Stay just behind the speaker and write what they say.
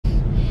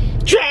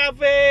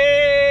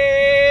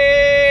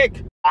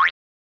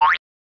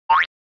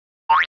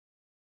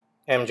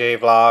MJ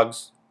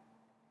Vlogs.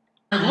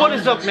 What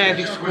is up,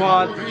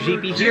 MagicSquad?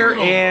 JP here,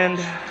 and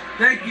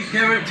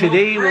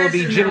today will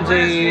be gym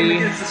day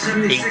 18.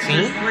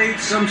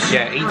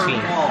 Yeah,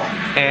 18.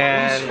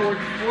 And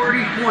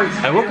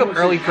I woke up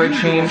early for a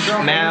change.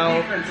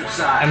 Now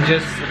I'm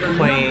just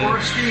playing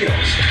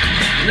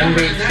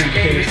NBA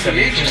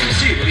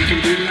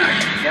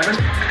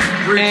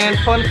 2K17. And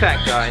fun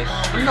fact, guys,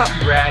 I'm not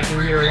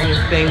bragging here or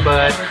anything,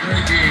 but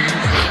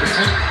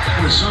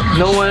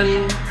no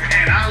one,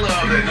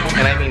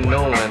 and I mean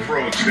no one,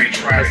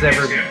 has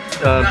ever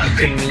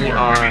beaten me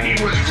on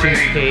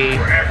 2K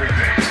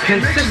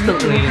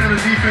consistently,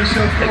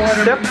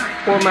 except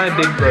for my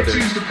big brother.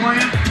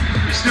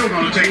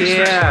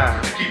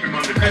 Yeah.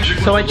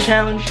 So I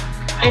challenge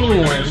anyone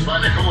who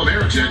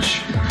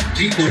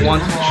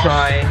wants to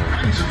try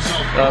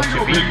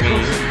to beat me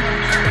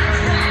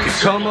to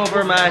come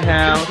over my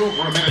house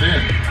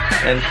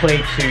and play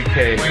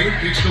 2K.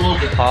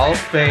 Hall of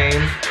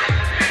Fame.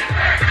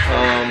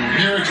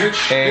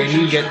 And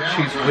you get to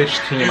choose which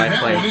team I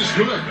play.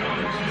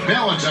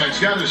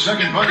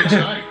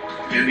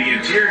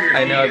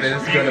 I know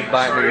this is gonna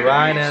bite me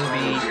right in the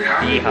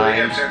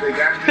behind.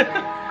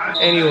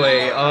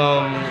 Anyway,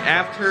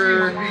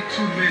 after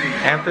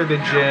the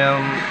gym,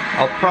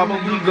 I'll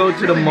probably go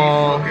to the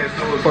mall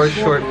for a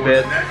short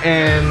bit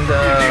and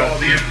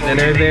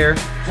dinner there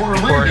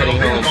before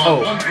heading home.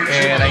 Oh,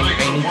 and I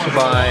need to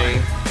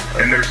buy a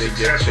birthday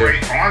gift too.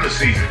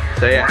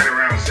 So yeah,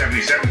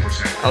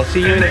 I'll see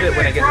you in a bit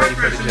when I get ready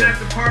for the gym.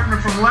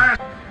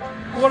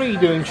 What are you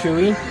doing,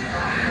 Chewy?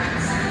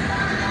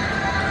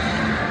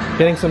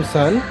 Getting some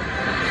sun?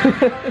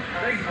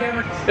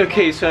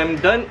 Okay, so I'm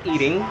done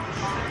eating,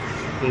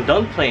 I'm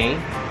done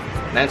playing,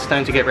 now it's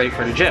time to get ready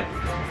for the gym.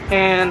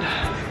 And I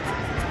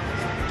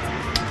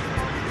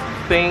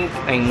think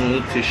I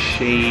need to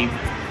shave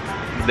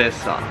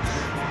this off.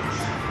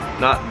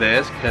 Not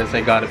this, because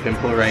I got a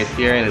pimple right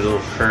here and it'll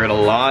hurt a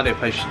lot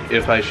if I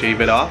shave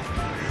it off.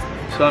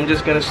 So I'm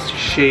just gonna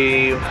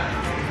shave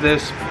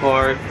this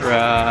part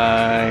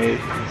right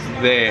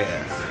there.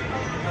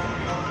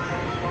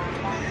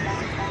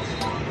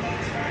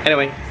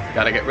 Anyway,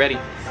 gotta get ready.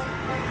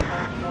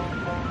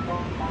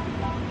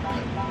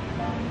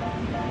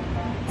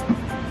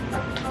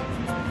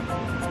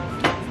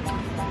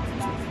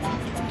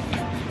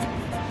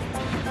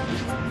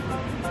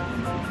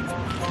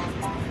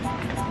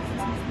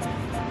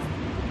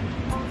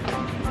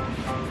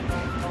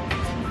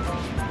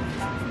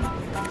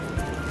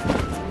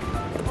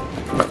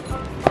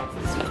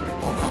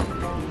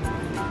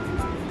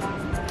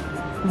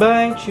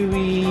 Bye,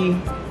 Chewy.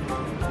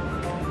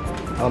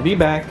 I'll be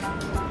back.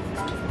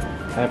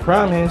 I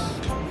promise.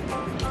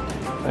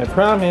 I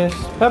promise.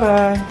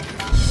 Bye-bye.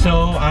 So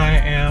I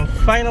am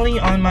finally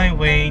on my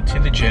way to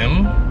the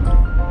gym.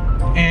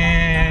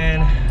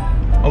 And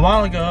a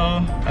while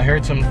ago, I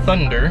heard some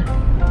thunder.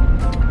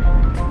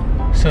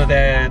 So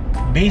that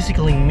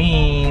basically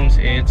means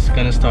it's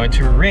gonna start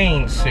to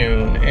rain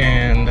soon.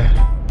 And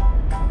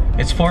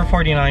it's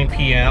 4:49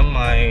 p.m.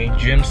 My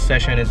gym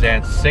session is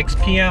at 6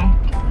 p.m.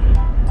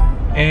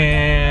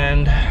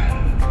 And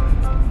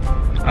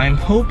I'm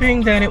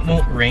hoping that it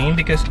won't rain,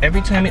 because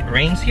every time it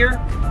rains here,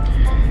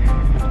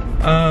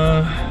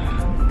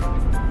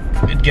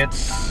 it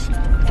gets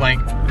like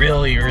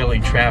really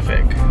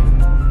traffic,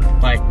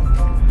 like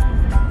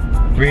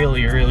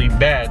really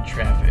bad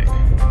traffic.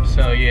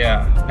 So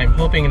yeah, I'm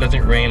hoping it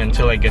doesn't rain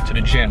until I get to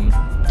the gym.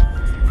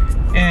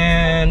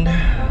 And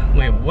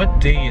wait, what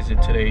day is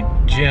it today?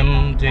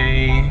 Gym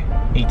day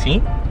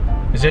 18?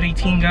 Is it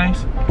 18,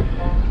 guys?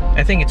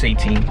 I think it's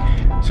 18.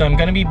 So I'm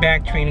gonna be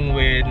back training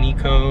with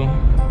Nico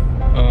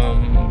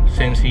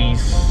since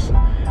he's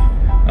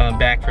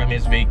back from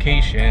his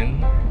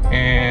vacation.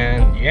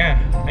 And yeah,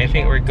 I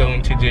think we're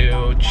going to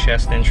do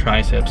chest and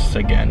triceps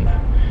again.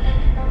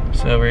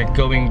 So we're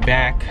going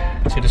back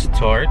to the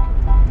start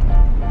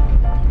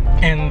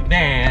and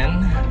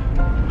then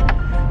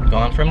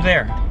going from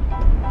there.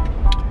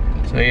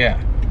 So yeah,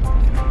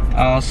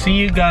 I'll see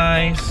you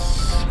guys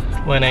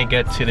when I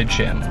get to the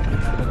gym.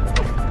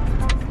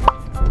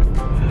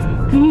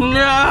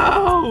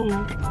 No!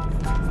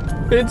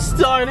 It's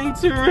starting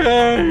to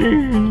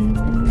rain!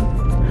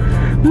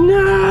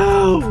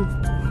 No!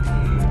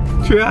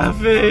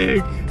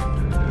 Traffic!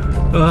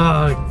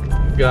 Oh,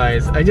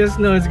 guys, I just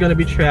know it's gonna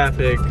be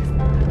traffic.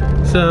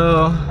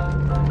 So,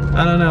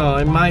 I don't know,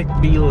 I might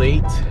be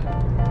late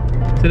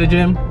to the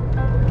gym.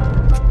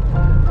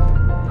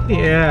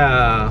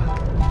 Yeah.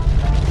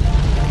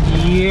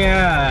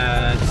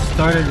 Yeah, it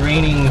started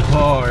raining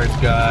hard,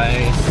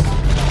 guys.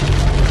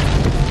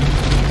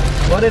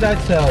 What did I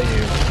tell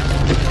you?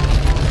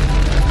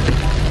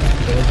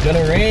 It was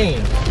gonna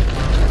rain.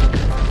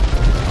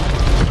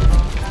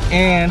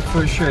 And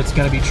for sure it's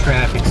gonna be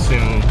traffic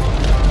soon.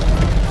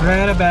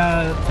 Right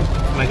about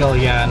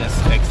Magallanes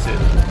exit.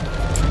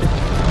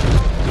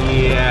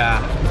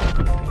 Yeah.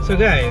 So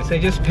guys, I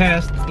just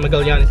passed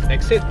Magallanes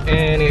exit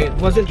and it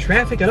wasn't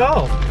traffic at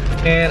all.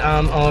 And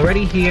I'm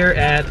already here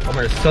at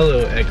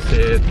Marcelo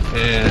exit,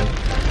 and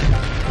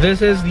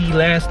This is the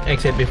last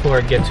exit before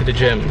I get to the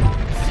gym.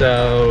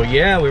 So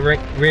yeah, we're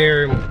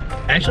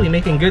actually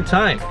making good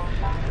time.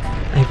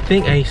 I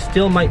think I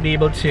still might be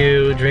able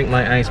to drink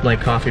my iced black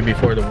coffee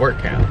before the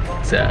workout.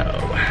 So,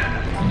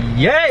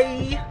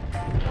 yay!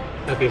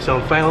 Okay, so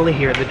I'm finally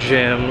here at the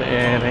gym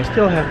and I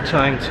still have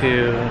time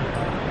to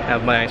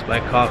have my iced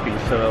black coffee,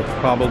 so I'll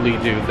probably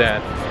do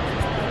that.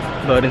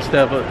 But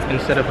instead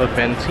of a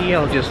venti,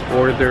 I'll just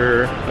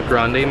order a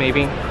grande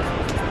maybe.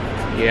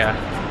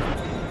 Yeah.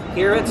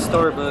 Here at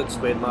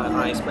Starbucks with my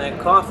iced black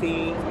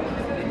coffee,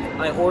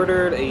 I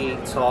ordered a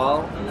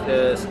tall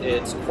because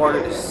it's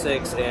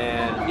 5:45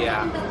 and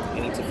yeah, I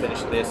need to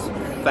finish this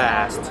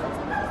fast.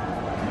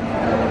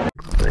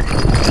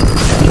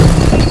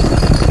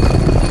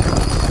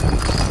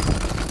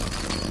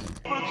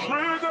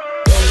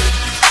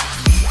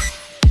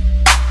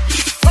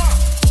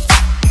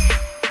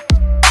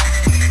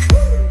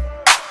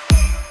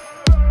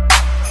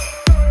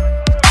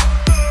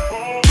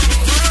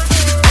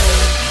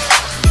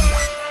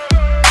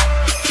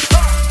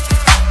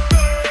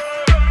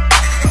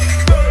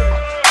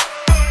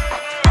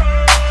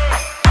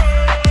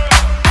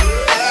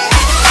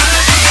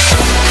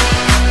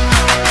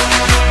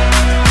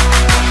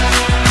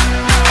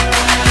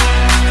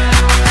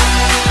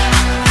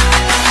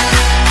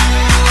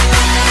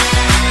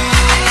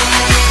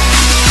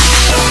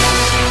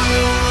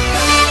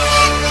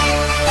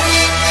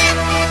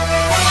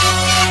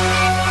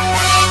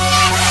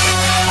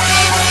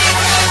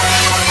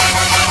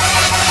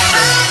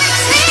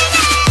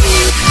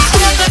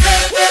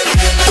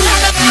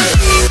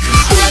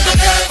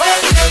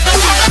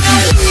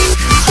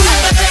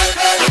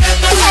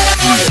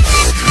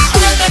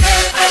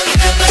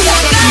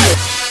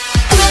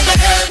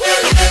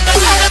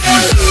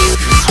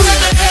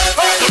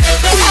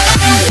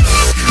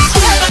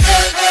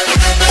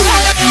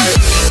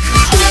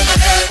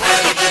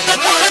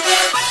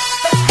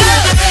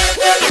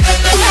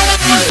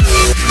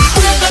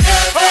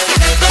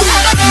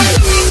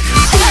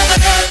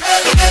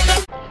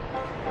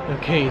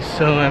 Okay,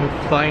 so I'm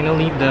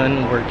finally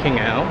done working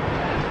out.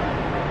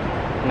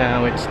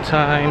 Now it's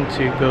time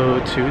to go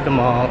to the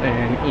mall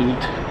and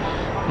eat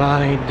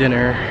my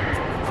dinner.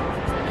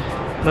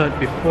 But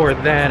before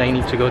that, I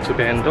need to go to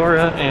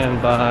Pandora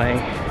and buy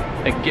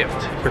a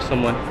gift for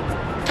someone.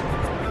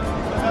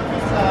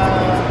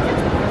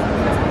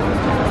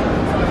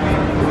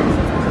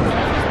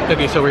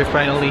 Okay, so we're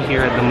finally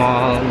here at the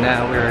mall.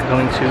 Now we're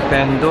going to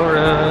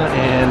Pandora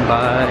and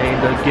buy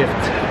the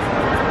gift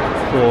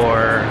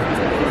for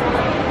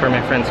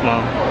my friend's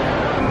mom.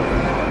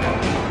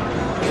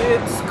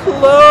 It's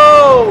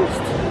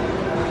closed!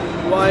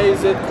 Why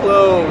is it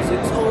closed?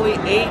 It's only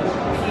 8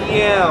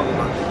 p.m.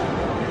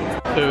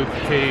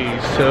 Okay,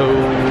 so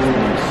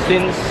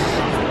since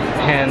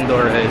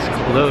Pandora is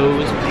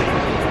closed,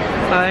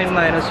 I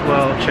might as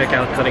well check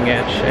out Cutting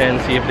Edge and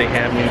see if they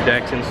have new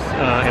decks in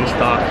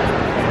stock.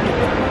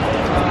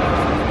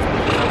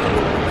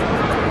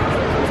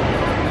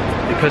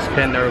 Because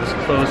Pandora was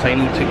closed, I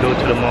need to go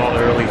to the mall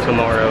early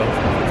tomorrow.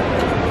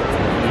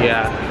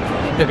 Yeah.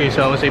 Okay,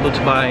 so I was able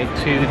to buy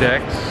 2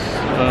 decks.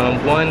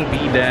 One B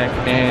deck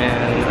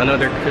and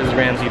another Chris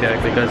Ramsey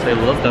deck because I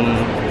love them.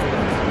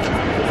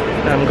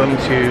 I'm going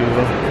to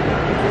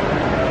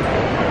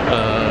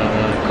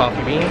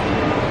Coffee Bean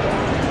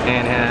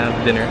and have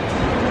dinner.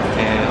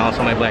 And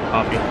also my black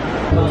coffee.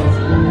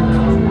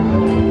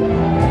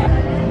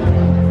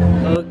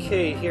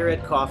 Okay, here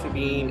at Coffee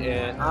Bean,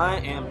 and I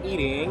am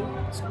eating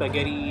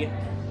spaghetti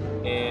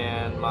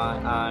and my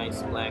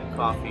iced black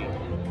coffee.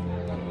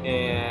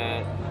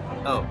 And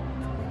oh,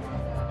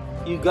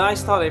 you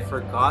guys thought I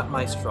forgot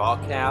my straw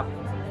cap?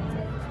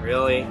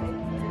 Really?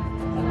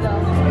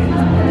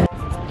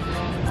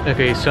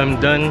 Okay, so I'm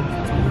done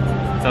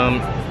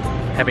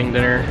having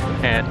dinner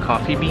at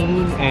Coffee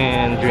Bean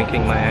and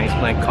drinking my iced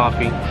black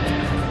coffee.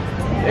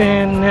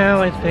 And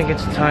now I think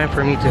it's time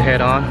for me to head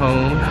on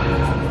home.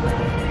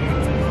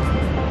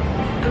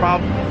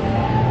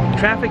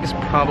 Traffic is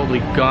probably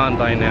gone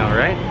by now,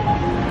 right?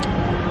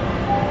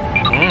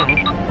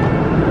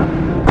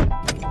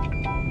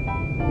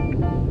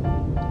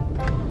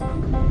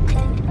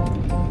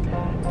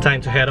 Time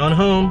to head on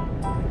home.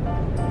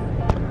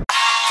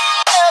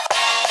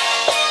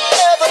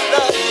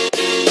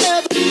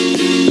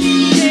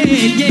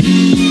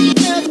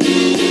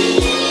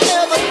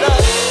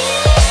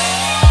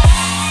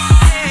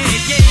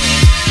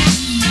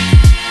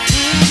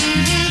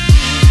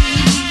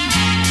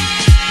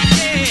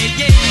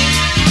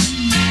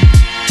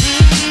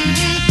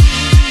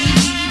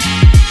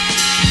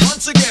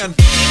 Once again.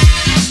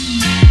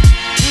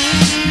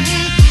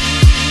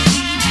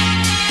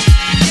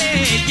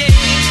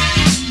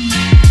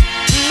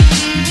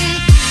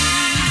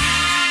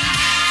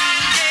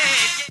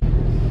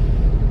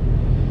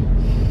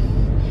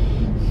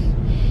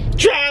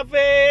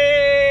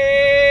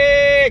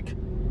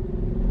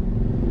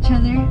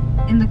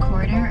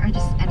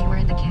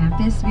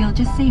 We'll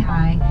just say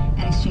hi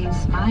and exchange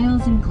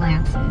smiles and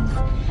glances.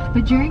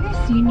 But during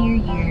our senior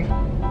year,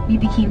 we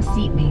became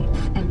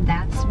seatmates, and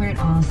that's where it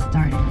all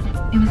started.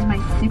 It was my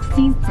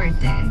 16th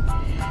birthday.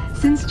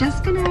 Since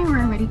Jessica and I were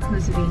already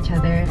close with each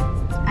other,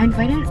 I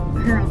invited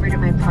her over to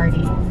my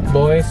party.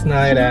 Boys'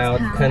 night out,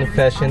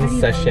 confession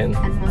session.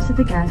 And most of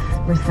the guests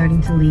were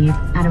starting to leave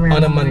at around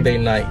on a Monday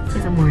night.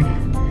 In the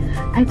morning.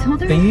 I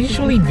told her they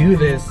usually do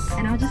this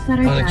and I'll just let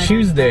her on a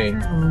Tuesday.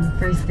 Home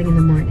first thing in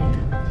the morning.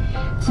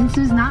 Since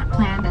it was not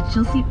planned that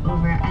she'll sleep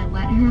over, I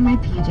let her in my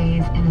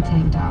PJs and a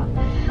tank top.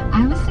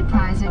 I was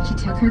surprised when she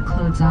took her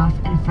clothes off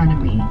in front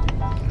of me.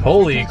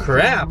 Holy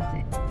crap!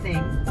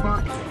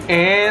 Well,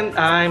 and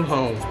I'm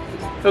home.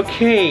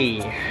 Okay.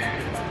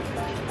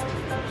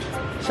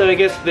 So I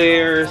guess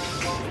there's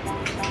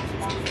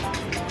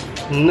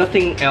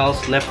nothing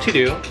else left to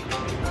do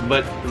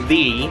but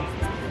the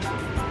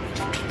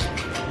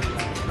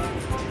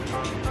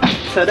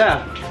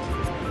ta-da!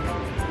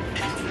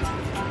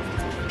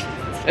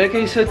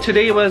 Okay, so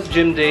today was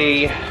gym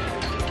day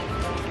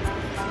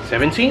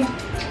 17?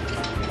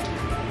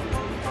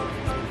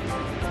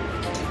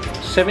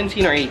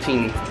 17 or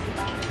 18?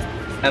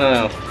 I don't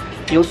know.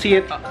 You'll see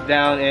it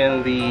down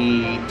in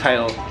the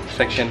title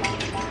section.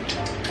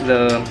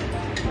 The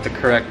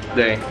correct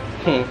day.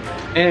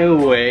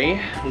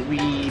 Anyway,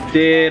 we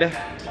did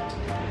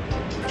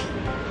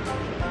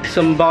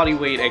some body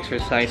weight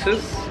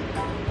exercises.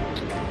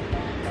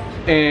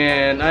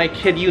 And I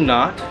kid you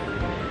not,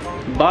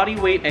 body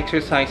weight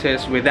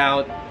exercises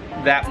without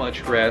that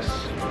much rest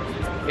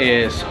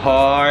is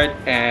hard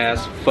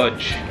as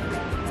fudge.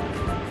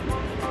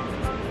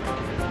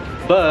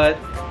 But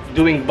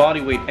doing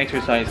body weight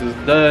exercises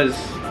does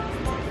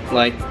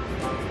like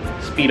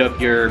speed up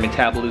your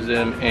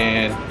metabolism,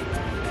 and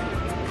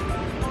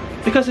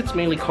because it's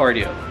mainly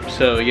cardio,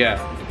 so yeah,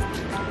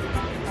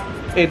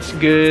 it's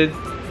good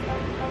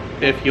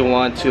if you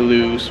want to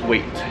lose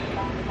weight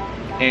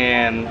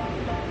and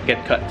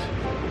get cut.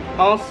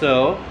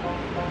 Also,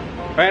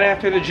 right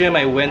after the gym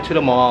I went to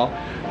the mall.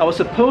 I was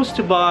supposed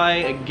to buy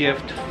a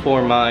gift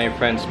for my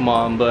friend's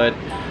mom, but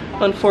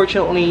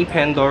unfortunately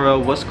Pandora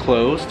was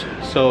closed,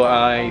 so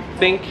I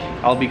think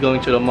I'll be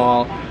going to the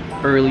mall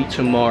early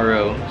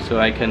tomorrow so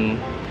I can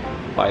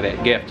buy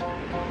that gift.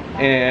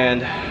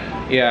 And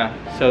yeah,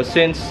 so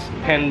since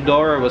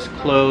Pandora was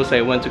closed,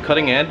 I went to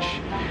Cutting Edge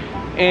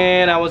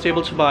and I was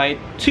able to buy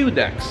 2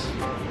 decks.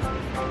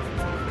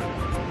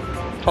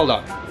 Hold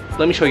on,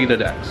 let me show you the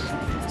decks.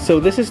 So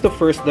this is the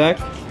first deck.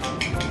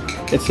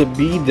 It's a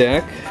B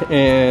deck,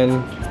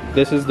 and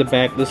this is the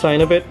back design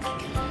of it.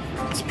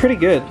 It's pretty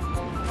good.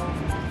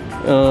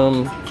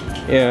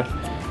 Yeah,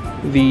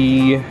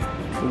 the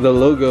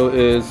logo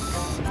is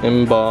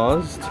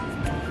embossed,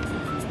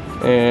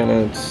 and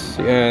it's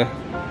a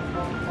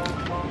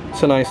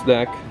nice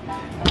deck.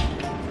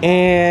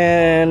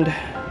 And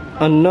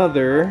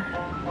another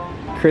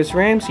Chris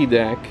Ramsey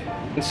deck.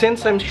 And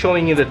since I'm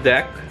showing you the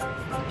deck,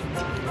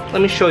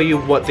 let me show you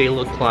what they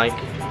look like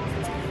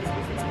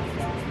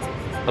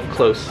up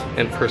close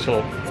and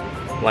personal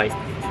like.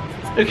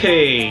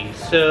 Okay,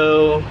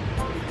 so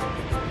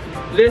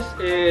this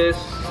is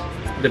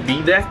the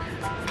B deck.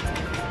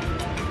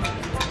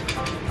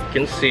 You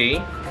can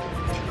see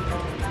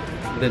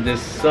the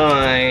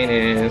design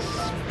is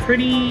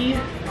pretty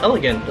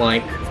elegant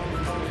like,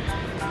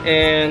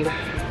 and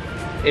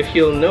if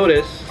you'll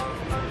notice,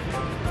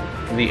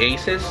 the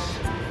aces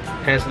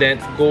has that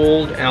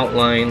gold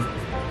outline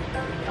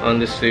on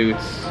the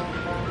suits.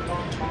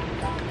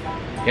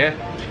 Yeah.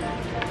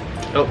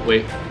 Oh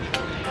wait.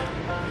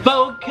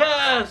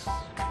 Focus!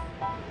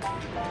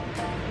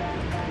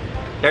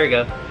 There we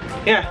go.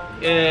 Yeah,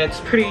 it's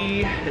a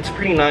pretty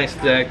nice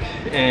deck,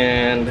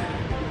 and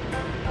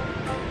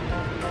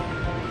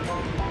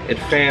it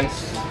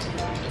fans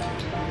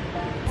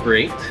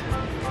great,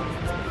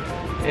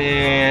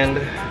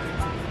 and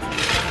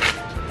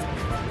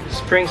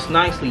springs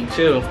nicely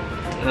too.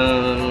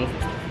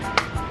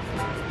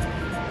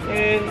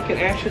 And you can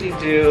actually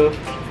do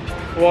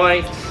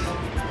quite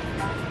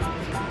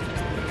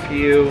a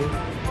few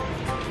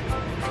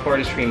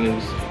artistry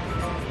moves.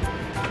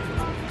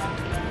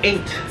 8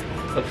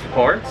 of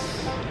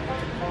hearts.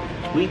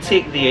 We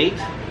take the 8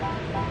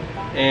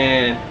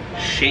 and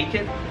shake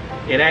it.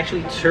 It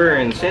actually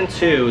turns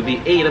into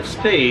the 8 of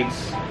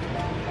spades.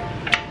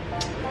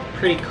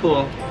 Pretty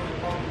cool.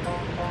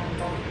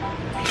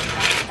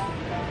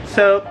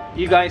 So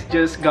you guys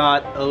just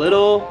got a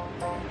little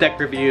deck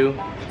review.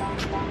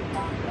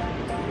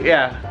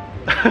 Yeah.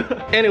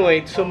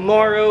 Anyway,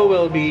 tomorrow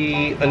will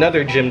be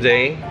another gym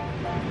day,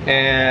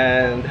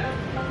 and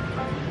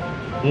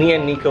me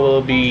and Nico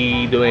will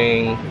be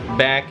doing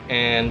back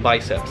and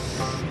biceps.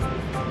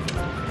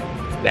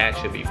 That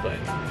should be fun.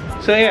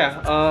 So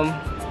yeah,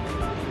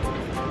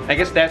 I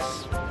guess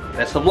that's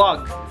the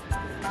vlog.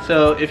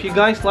 So if you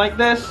guys like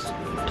this,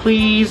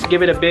 please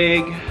give it a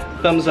big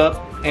thumbs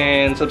up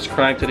and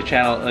subscribe to the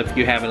channel if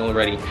you haven't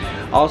already.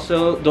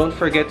 Also, don't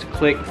forget to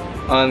click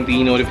on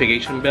the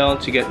notification bell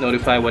to get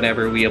notified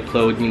whenever we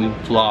upload new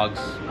vlogs.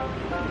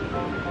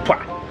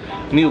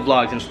 New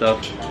vlogs and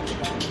stuff.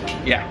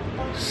 Yeah.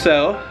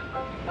 So,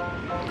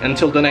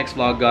 until the next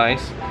vlog,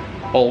 guys,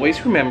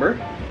 always remember,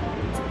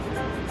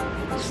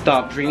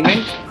 stop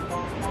dreaming,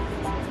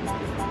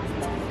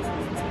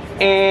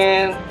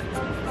 and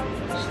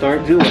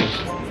start doing.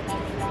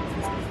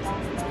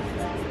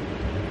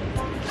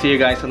 See you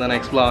guys on the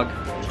next vlog.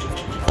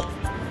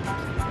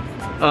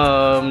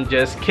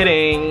 Just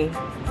kidding.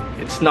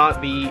 It's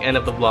not the end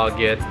of the vlog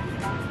yet.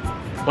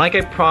 Like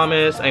I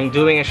promised, I'm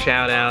doing a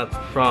shout out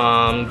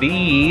from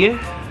the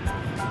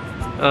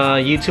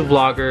YouTube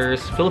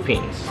Vloggers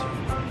Philippines.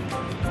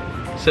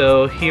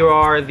 So here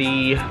are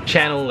the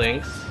channel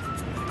links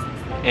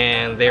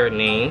and their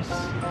names.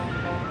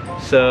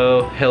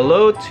 So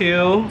hello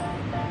to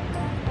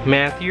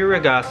Matthew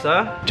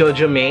Ragasa,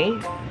 Jojo May,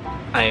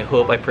 I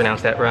hope I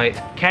pronounced that right,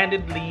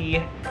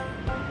 Candidly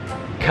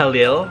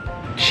Khalil,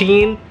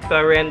 Sheen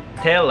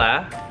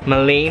Parentela,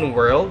 Malane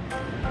World,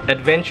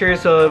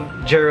 Adventures of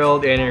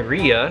Gerald and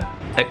Rhea,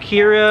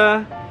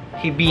 Akira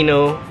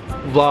Hibino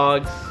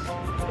Vlogs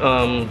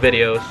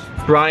videos,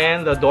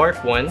 Brian the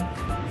Dark One,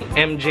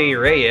 MJ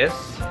Reyes,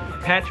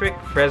 Patrick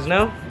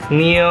Fresno,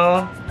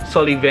 Neil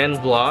Sullivan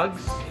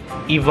Vlogs,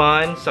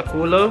 Ivan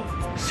Sakulo,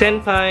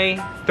 Senpai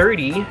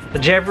Thirdy,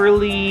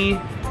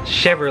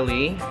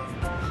 Chevrolet,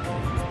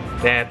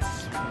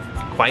 that's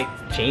quite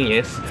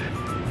genius,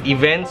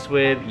 Events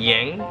with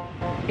Yang,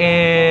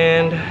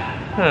 and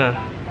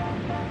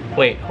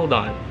wait, hold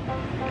on,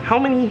 how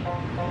many?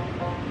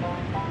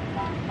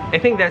 I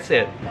think that's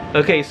it.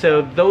 Okay,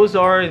 so those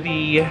are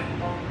the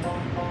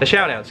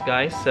shoutouts,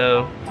 guys.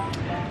 So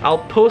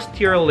I'll post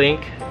your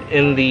link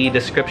in the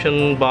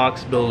description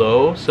box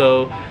below.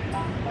 So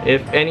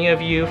if any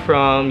of you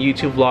from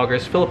YouTube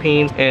Vloggers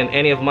Philippines and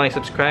any of my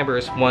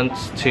subscribers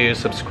wants to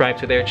subscribe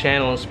to their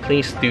channels,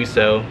 please do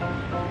so.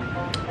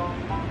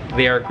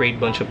 They are a great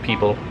bunch of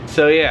people.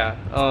 So yeah,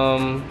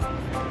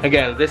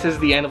 again, this is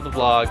the end of the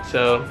vlog.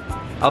 So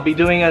I'll be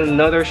doing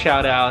another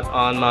shout out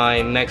on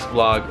my next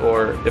vlog,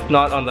 or if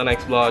not on the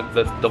next vlog,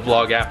 the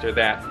vlog after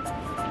that.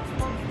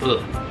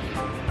 Ugh.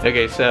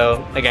 Okay,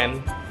 so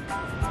again,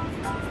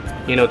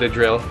 you know the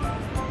drill.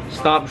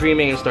 Stop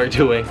dreaming and start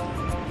doing.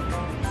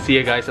 See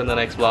you guys on the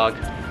next vlog.